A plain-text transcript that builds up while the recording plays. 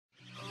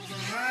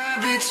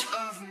habits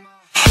of my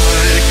heart.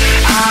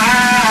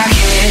 I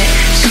can't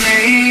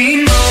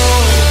say no.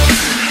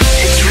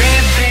 It's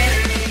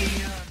ripping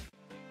me up.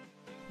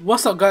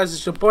 What's up guys,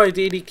 it's your boy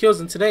DD Kills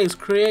and today is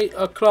Create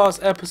a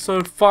Class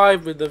episode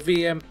 5 with the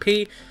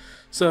VMP.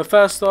 So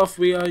first off,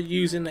 we are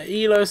using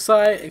the Elo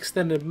sight,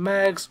 extended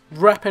mags,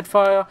 rapid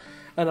fire,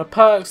 and the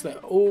perks that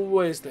are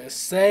always the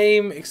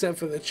same except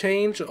for the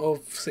change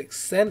of 6th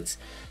Sense.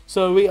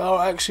 So we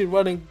are actually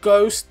running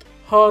Ghost,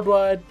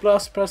 Hardwired,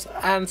 Blast Press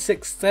and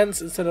 6th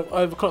Sense instead of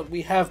Overclock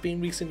we have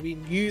been recently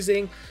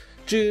using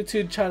due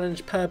to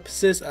challenge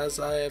purposes, as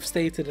I have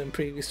stated in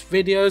previous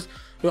videos.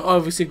 We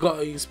obviously got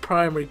to use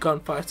Primary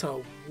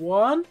Gunfighter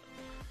 1,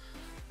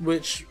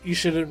 which you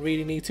shouldn't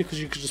really need to because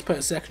you could just put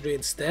a secondary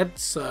instead,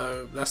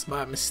 so that's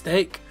my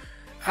mistake.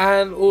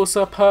 And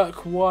also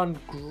perk 1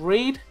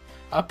 Greed.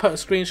 I put a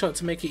screenshot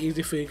to make it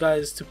easy for you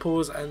guys to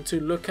pause and to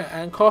look at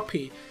and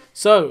copy.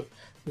 So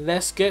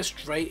let's get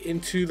straight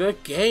into the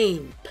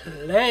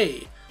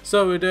gameplay.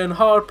 So we're doing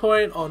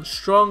Hardpoint on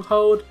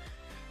Stronghold.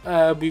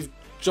 We've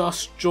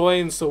just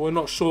joined, so we're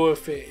not sure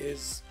if it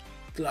is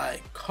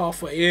like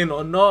halfway in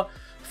or not.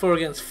 4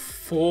 against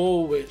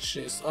 4, which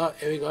is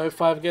here we go,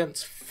 5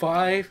 against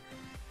 5.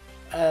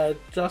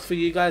 Just for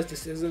you guys,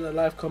 this isn't a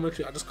live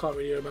commentary. I just can't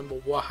really remember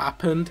what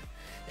happened.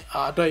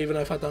 I don't even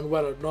know if I've done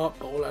well or not,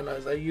 but all I know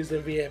is I used the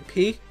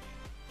VMP.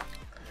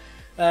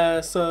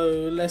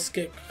 So let's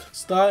get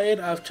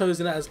started. I've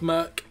chosen it as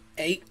Merc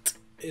 8.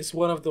 It's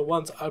one of the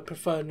ones I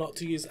prefer not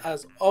to use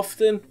as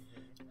often.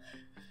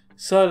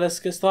 So let's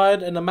get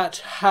started, and the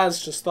match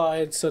has just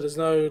started, so there's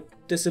no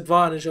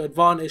disadvantage or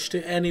advantage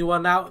to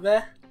anyone out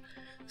there.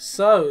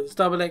 So it's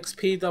double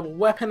XP, double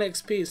weapon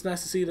XP. It's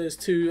nice to see those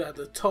two at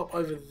the top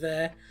over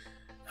there.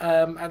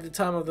 At the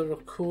time of the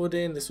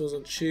recording, this was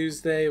on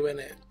Tuesday when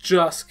it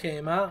just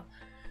came out.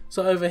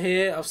 So over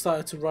here, I've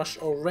started to rush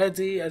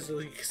already. As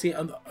you can see,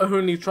 I'm the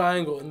only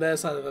triangle on their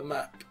side of the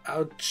map.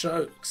 Our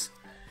jokes.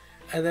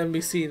 And then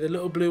we see the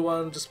little blue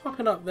one just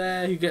popping up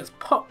there. He gets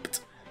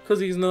popped because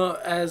he's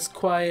not as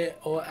quiet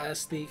or as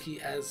sneaky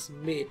as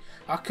me.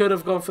 I could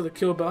have gone for the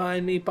kill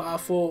behind me, but I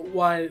thought,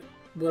 why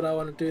would I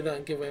want to do that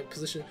and give away a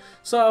position?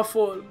 So I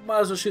thought, might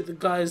as well shoot the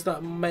guys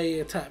that may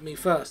attack me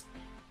first.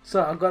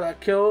 So I got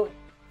that kill.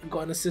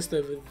 Got an assist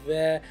over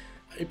there.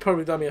 He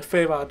probably done me a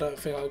favour. I don't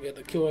think I'll get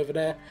the kill over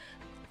there.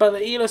 But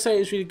the Elo sight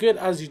is really good,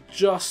 as you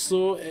just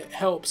saw. It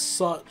helps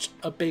such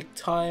a big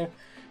time.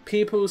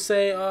 People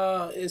say,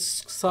 it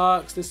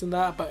sucks, this and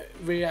that, but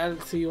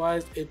reality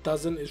wise, it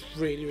doesn't. It's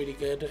really, really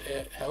good.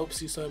 It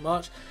helps you so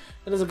much.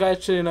 And there's a guy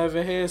chilling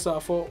over here, so I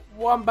thought,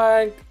 one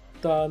bang,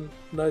 done.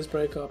 Nose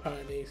breaker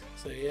apparently.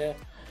 So yeah.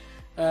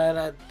 And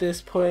at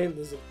this point,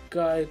 there's a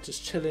guy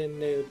just chilling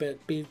near the bed.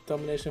 B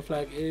domination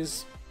flag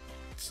is.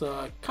 So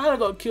I kind of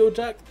got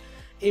killjacked,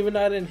 even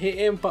though I didn't hit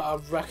him, but I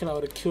reckon I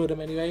would have killed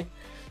him anyway.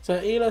 So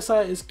Elo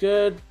sight is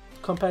good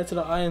compared to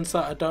the iron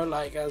sight. I don't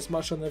like as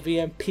much on the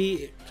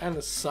VMP. It kind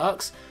of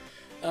sucks.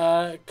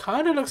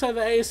 Kind of looks like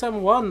the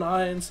ASM-1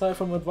 iron sight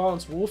from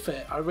Advanced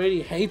Warfare. I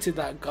really hated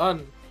that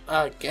gun,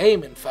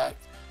 game in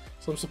fact.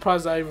 So I'm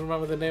surprised I even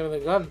remember the name of the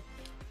gun.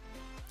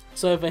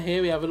 So over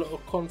here we have a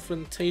little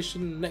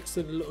confrontation next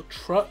to the little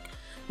truck.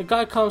 The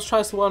guy comes,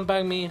 tries to one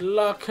bang me.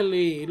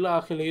 Luckily,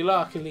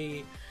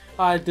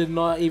 I did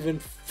not even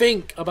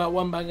think about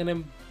one banging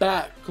him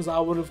back, because I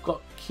would have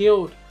got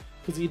killed,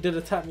 because he did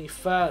attack me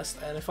first,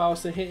 and if I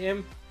was to hit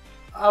him,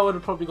 I would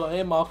have probably got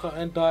air marker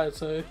and died.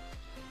 So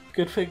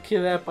good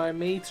thinking there by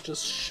me to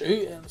just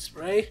shoot and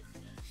spray.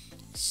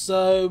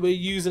 So we're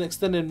using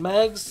extended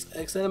mags.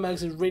 Extended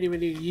mags is really,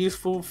 really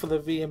useful for the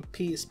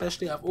VMP,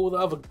 especially out of all the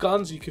other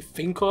guns you could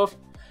think of.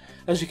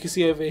 As you can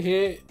see over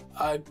here,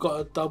 I got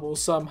a double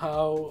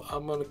somehow.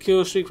 I'm on a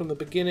kill streak from the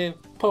beginning.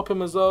 Pop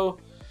him as well.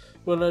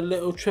 We're on a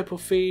little triple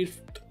feed.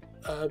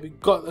 We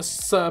got the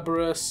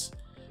Cerberus,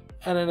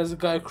 and then there's a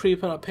guy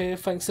creeping up here.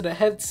 Thanks to the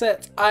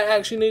headset, I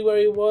actually knew where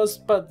he was,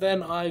 but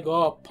then I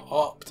got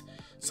popped.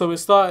 So we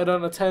started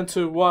on a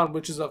 10-1,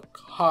 which is a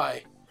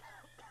high.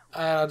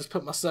 And I just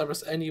put my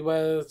Cerberus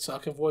anywhere so I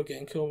can avoid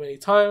getting killed many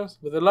times.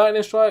 With the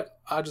lightning strike,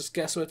 I just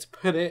guess where to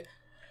put it.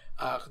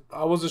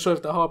 I wasn't sure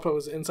if the hard part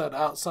was inside or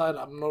outside.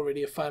 I'm not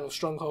really a fan of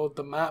Stronghold,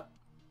 the map.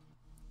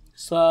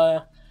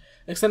 So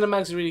extended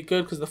mags is really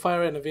good because the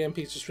fire rate in the VMP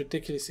is just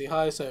ridiculously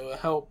high, so it will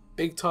help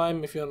big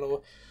time if you're on a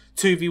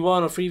 2v1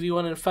 or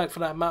 3v1. In fact, for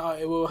that matter,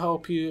 it will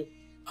help you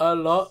a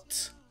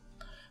lot.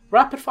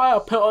 Rapid fire I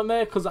put on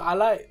there because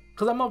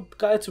I'm a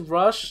guy to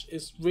rush.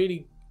 It's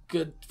really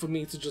good for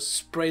me to just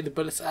spray the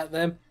bullets at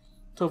them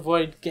to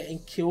avoid getting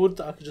killed.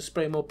 I could just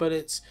spray more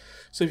bullets.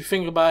 So if you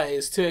think about it,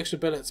 it's 2 extra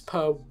bullets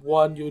per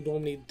one you would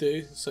normally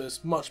do, so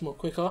it's much more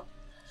quicker.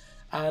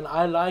 And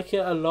I like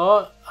it a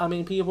lot. I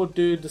mean, people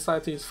do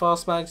decide to use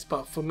fast mags,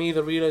 but for me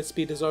the reload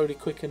speed is already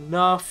quick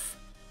enough.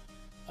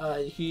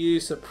 You can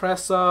use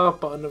suppressor,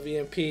 but on the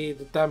VMP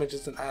the damage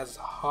isn't as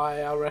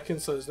high, I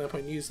reckon, so there's no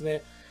point using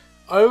it.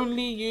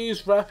 Only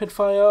use rapid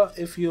fire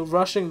if you're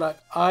rushing like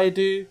I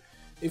do.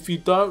 If you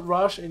don't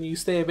rush and you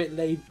stay a bit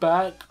laid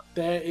back,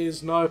 there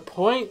is no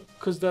point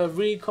because the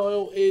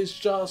recoil is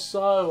just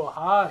so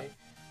high.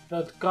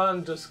 the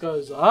gun just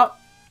goes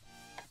up,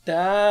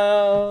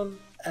 down,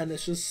 and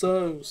it's just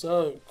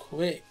so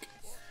quick.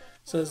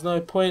 So there's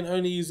no point,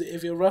 only use it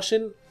if you're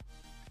rushing.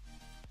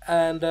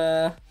 And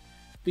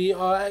we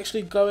are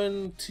actually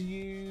going to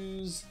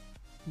use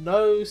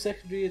no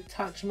secondary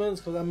attachments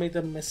because I made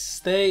the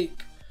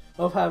mistake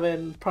of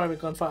having Primary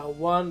Gunfighter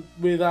 1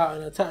 without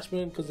an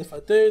attachment, because if I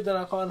do, then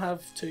I can't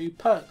have 2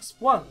 perks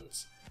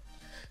once.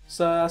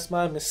 So that's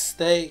my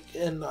mistake,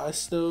 and I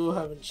still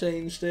haven't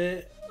changed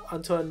it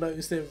until I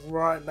noticed it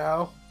right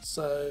now.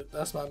 So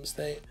that's my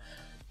mistake.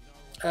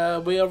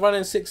 We are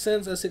running Sixth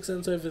Sense, and Sixth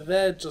Sense over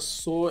there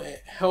just saw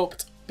it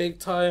helped big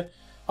time.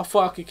 I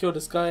thought I could kill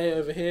this guy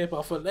over here, but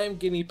I thought let him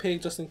guinea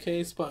pig just in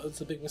case, but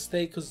it's a big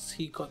mistake because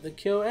he got the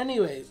kill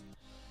anyways.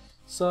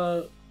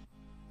 So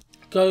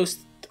Ghost,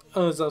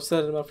 as I've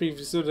said in my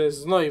previous videos,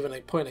 there's not even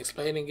a point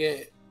explaining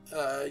it.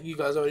 You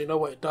guys already know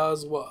what it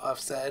does, what I've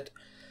said.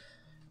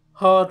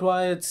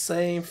 Hardwired,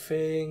 same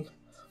thing.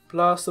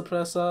 Blast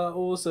Suppressor,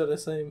 also the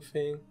same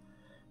thing.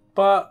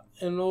 But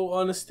in all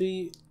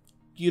honesty,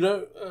 you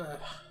don't.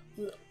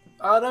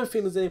 I don't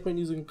think there's any point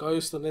using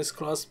Ghost on this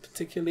class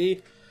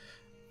particularly.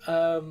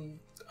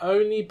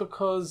 Only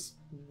because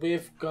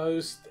with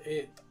Ghost,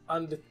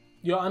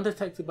 you're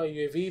undetected by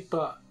UAV,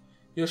 but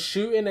you're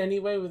shooting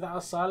anyway without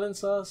a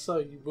silencer, so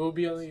you will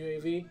be on the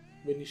UAV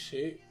when you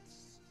shoot.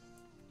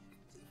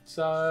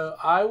 So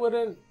I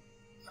wouldn't.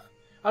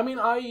 I mean,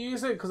 I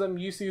use it because I'm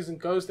used to using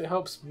Ghost. It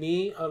helps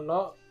me a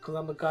lot because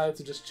I'm the guy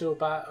to just chill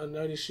back and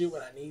only shoot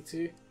when I need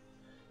to.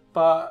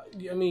 But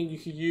I mean, you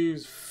could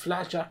use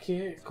Flat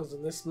Jacket because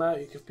in this map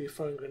you could be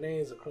throwing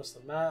grenades across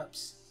the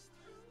maps.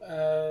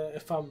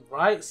 If I'm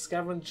right,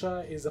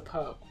 Scavenger is a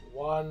perk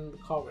 1.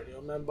 Can't really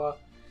remember.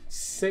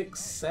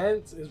 Sixth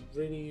Sense is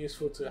really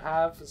useful to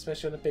have,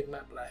 especially on a big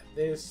map like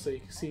this, so you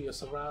can see your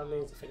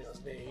surroundings if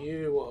anyone's near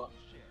you, or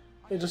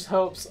it just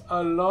helps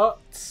a lot.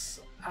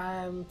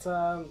 And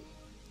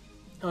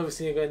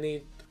obviously you're going to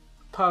need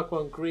perk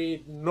 1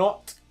 Greed,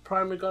 not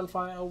Primary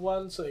Gunfighter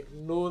 1, so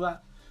ignore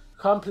that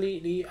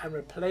completely and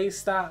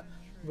replace that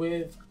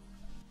with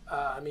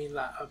like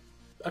a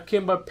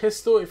akimbo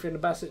pistol. If you're in a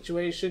bad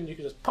situation, you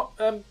can just pop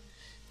them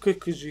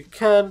quick as you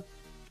can.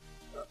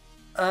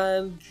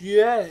 And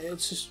yeah,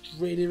 it's just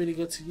really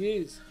good to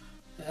use.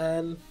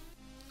 And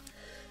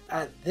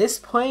at this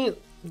point,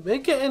 we're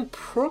getting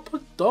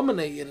proper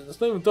dominated. There's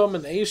no even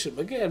domination.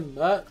 We're getting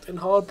murked in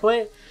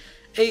hardpoint,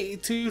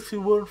 82 to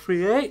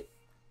 138,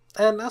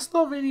 and that's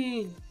not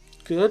really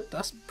good.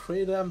 That's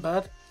pretty damn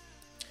bad.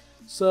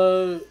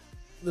 So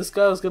this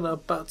guy was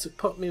about to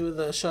pop me with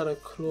a Shadow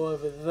Claw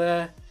over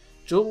there.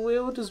 Dual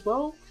wield as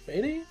well,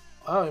 really?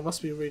 Wow, it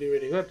must be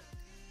really good.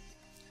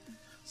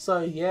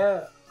 So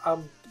yeah,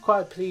 I'm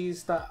quite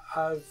pleased that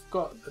I've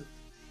got,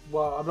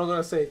 well, I'm not going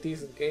to say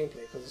decent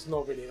gameplay because it's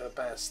not really the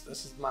best.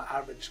 This is my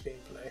average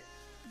gameplay.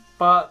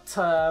 But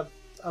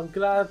I'm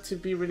glad to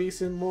be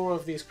releasing more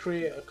of these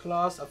creator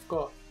class. I've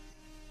got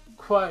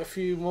quite a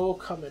few more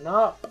coming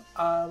up.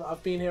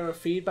 I've been hearing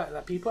feedback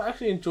that people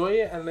actually enjoy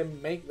it and they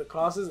make the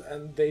classes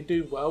and they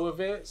do well with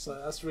it. So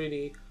that's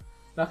really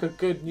like a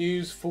good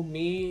news for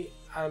me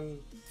and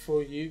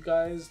for you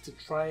guys to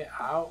try it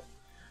out.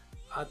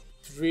 I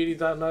really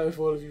don't know if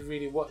all of you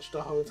really watched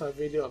the whole entire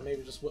video or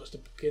maybe just watched the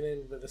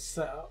beginning with the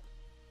setup,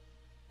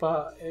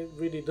 but it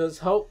really does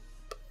help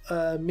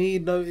me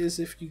notice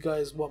if you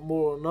guys want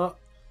more or not.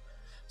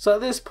 So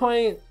at this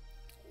point,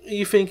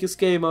 you think it's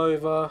game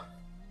over.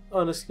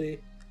 Honestly,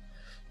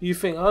 you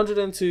think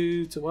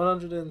 102 to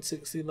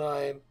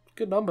 169,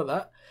 good number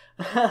that.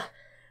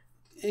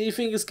 You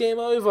think it's game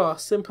over,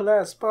 simple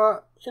as.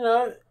 But you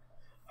know,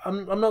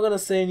 I'm not gonna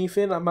say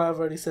anything. I might have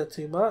already said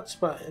too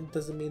much, but it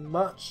doesn't mean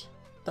much.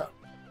 That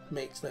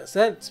makes no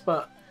sense.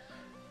 But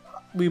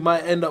we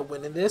might end up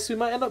winning this. We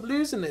might end up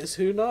losing this.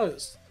 Who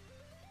knows?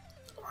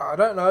 I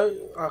don't know.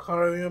 I can't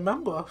really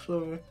remember.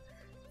 So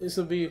this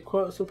will be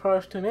quite a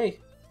surprise to me.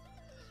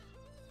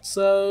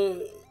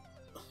 So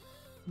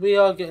we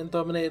are getting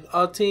dominated.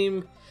 Our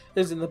team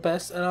isn't the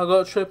best, and I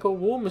got a triple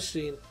War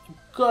Machine.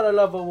 Gotta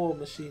love a War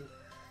Machine.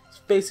 It's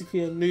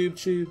basically a noob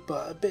tube,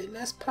 but a bit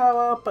less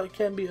power, but it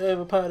can be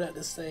overpowered at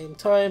the same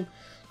time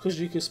because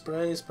you can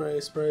spray.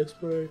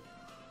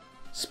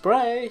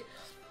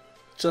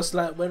 Just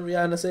like when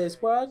Rihanna says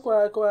whack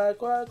whack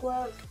whack whack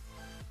whack.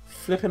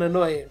 Flipping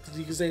annoying because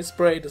you can say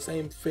spray, the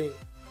same thing.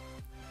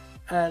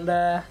 And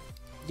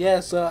yeah,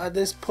 so at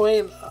this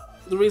point,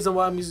 the reason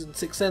why I'm using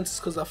Sixth Sense is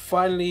because I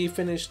finally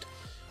finished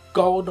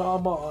gold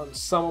armor on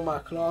some of my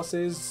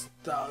classes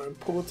that are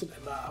important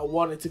and that I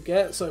wanted to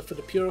get. So for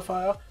the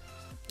Purifier,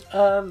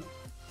 I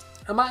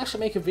might actually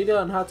make a video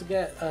on how to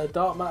get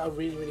dark matter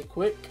really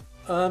quick.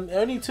 It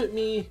only took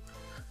me,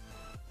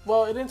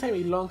 well, it didn't take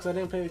me long because I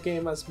didn't play the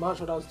game as much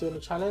when I was doing the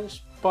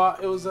challenge,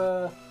 but it was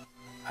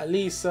at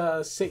least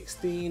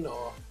 16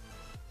 or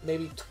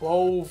maybe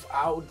 12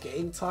 hour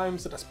game time,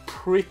 so that's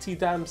pretty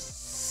damn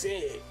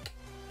sick.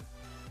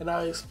 And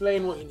I'll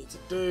explain what you need to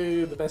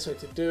do, the best way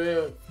to do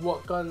it,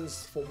 what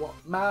guns for what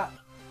map,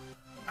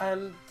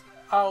 and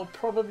I'll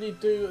probably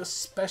do a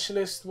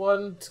specialist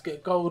one to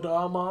get gold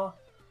armor,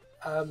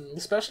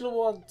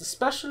 The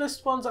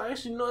specialist ones are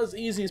actually not as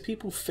easy as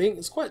people think.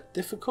 It's quite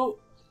difficult.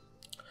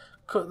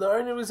 The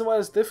only reason why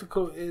it's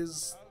difficult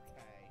is,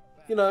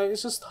 you know,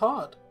 it's just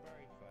hard.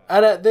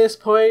 And at this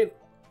point,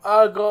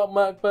 I got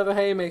Merc by the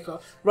Haymaker.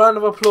 Round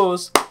of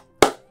applause.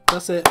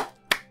 That's it.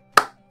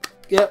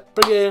 Yep,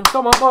 bring it in.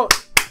 Come on, go.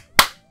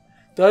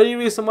 The only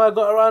reason why I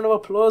got a round of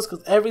applause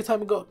because every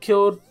time I got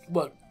killed,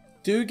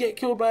 do get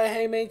killed by a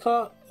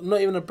Haymaker,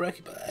 not even a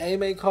Brecci, but a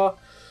Haymaker,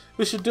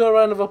 we should do a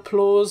round of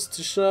applause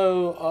to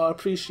show our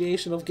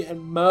appreciation of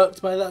getting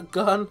murked by that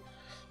gun.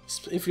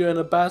 If you're in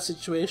a bad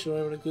situation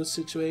or in a good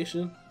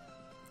situation.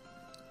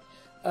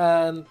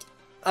 And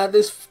at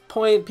this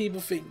point,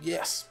 people think,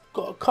 yes,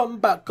 got a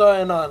comeback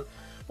going on.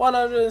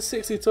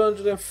 160 to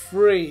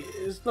 103.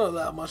 It's not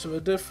that much of a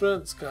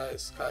difference,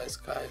 guys.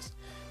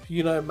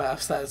 You know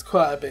maths, that is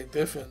quite a big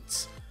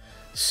difference.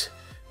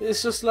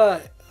 It's just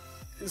like,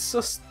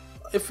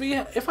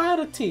 if I had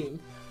a team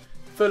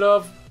full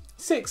of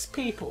 6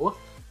 people,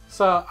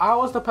 so I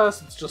was the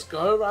person to just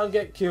go around,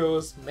 get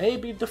kills,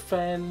 maybe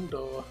defend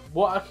or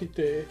what I could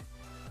do,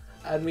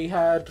 and we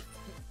had,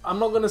 I'm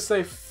not gonna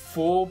say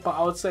 4, but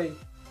I would say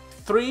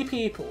 3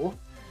 people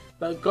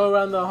that go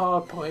around the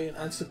hard point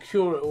and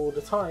secure it all the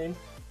time.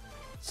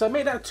 So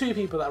make that 2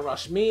 people that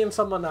rush, me and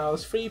someone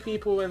else, 3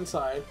 people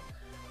inside.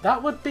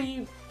 That would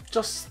be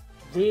just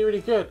really,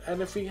 really good.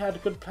 And if we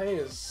had good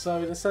players, so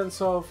in the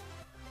sense of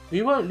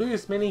we won't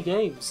lose many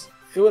games.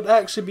 It would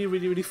actually be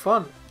really, really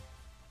fun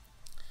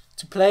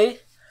to play,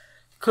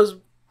 because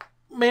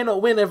may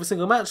not win every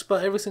single match,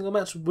 but every single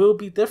match will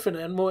be different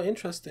and more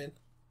interesting.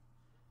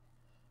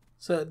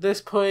 So at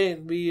this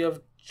point, we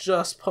have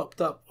just popped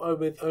up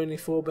with only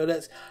 4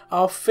 bullets.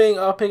 I'll think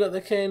I'll pick up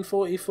the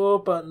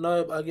KN-44, but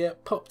nope, I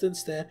get popped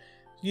instead.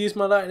 Use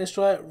my lightning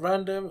strike,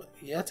 random,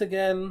 yet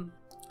again.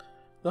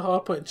 The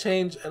hardpoint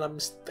changed, and I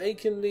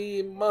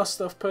mistakenly must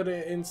have put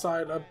it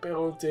inside a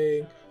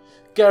building.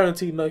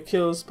 Guaranteed no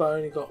kills, but I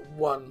only got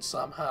 1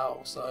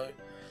 somehow. So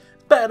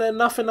better than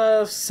nothing I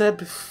have said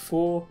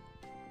before.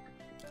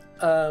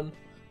 But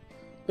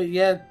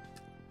yeah,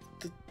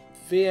 the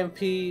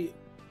VMP.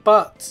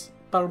 But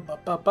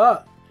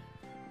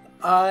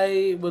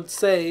I would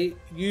say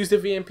use the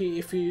VMP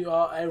if you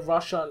are a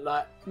rusher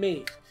like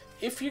me.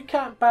 If you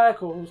camp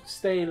back or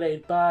stay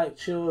laid back,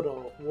 chilled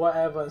or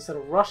whatever, instead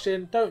of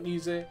rushing, don't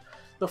use it.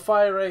 The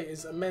fire rate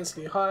is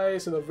immensely high,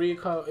 so the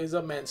recoil is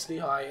immensely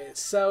high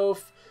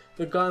itself.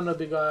 The gun will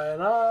be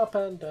going up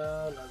and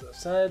down, as I've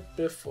said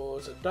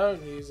before, so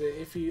don't use it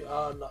if you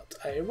are not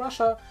a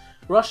rusher.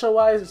 Rusher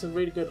wise, it's a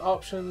really good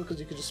option because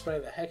you can just spray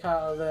the heck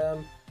out of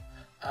them.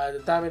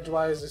 The damage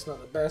wise, it's not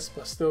the best,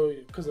 but still,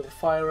 because of the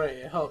fire rate,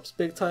 it helps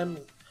big time.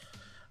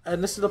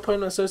 And this is the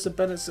point where Sosa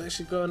Bennett's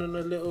actually going on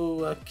a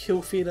little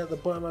kill feed at the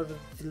bottom of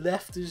the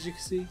left, as you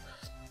can see.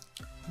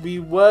 We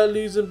were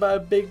losing by a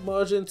big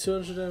margin,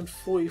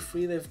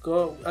 243 they've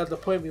got. At the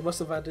point, we must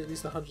have had at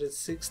least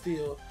 160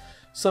 or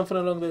something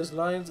along those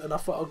lines. And I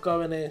thought I'll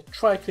go in there,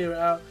 try clear it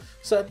out.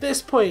 So at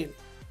this point,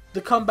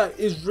 the comeback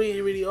is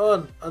really, really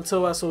on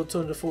until I saw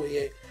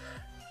 248.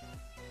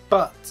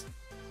 But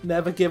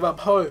never give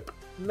up hope.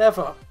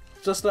 Never.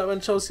 Just like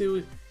when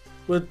Chelsea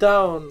were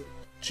down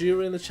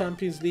during the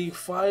Champions League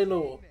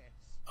final.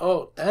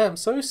 Oh damn,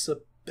 Sosa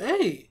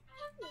Bay.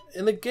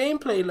 In the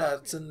gameplay,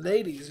 lads and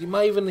ladies, you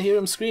might even hear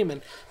him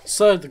screaming.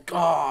 So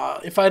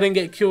if I didn't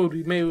get killed,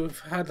 we may have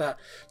had that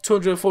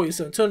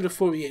 247,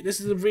 248. This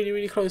is a really,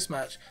 really close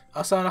match.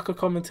 I sound like a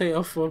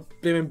commentator for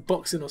blaming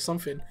boxing or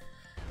something.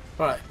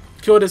 Alright,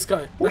 kill this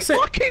guy. That's it.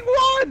 Fucking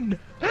won!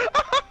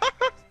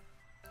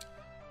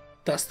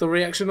 That's the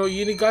reaction all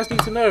you guys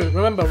need to know.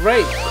 Remember,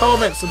 rate,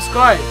 comment,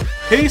 subscribe.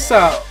 Peace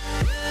out.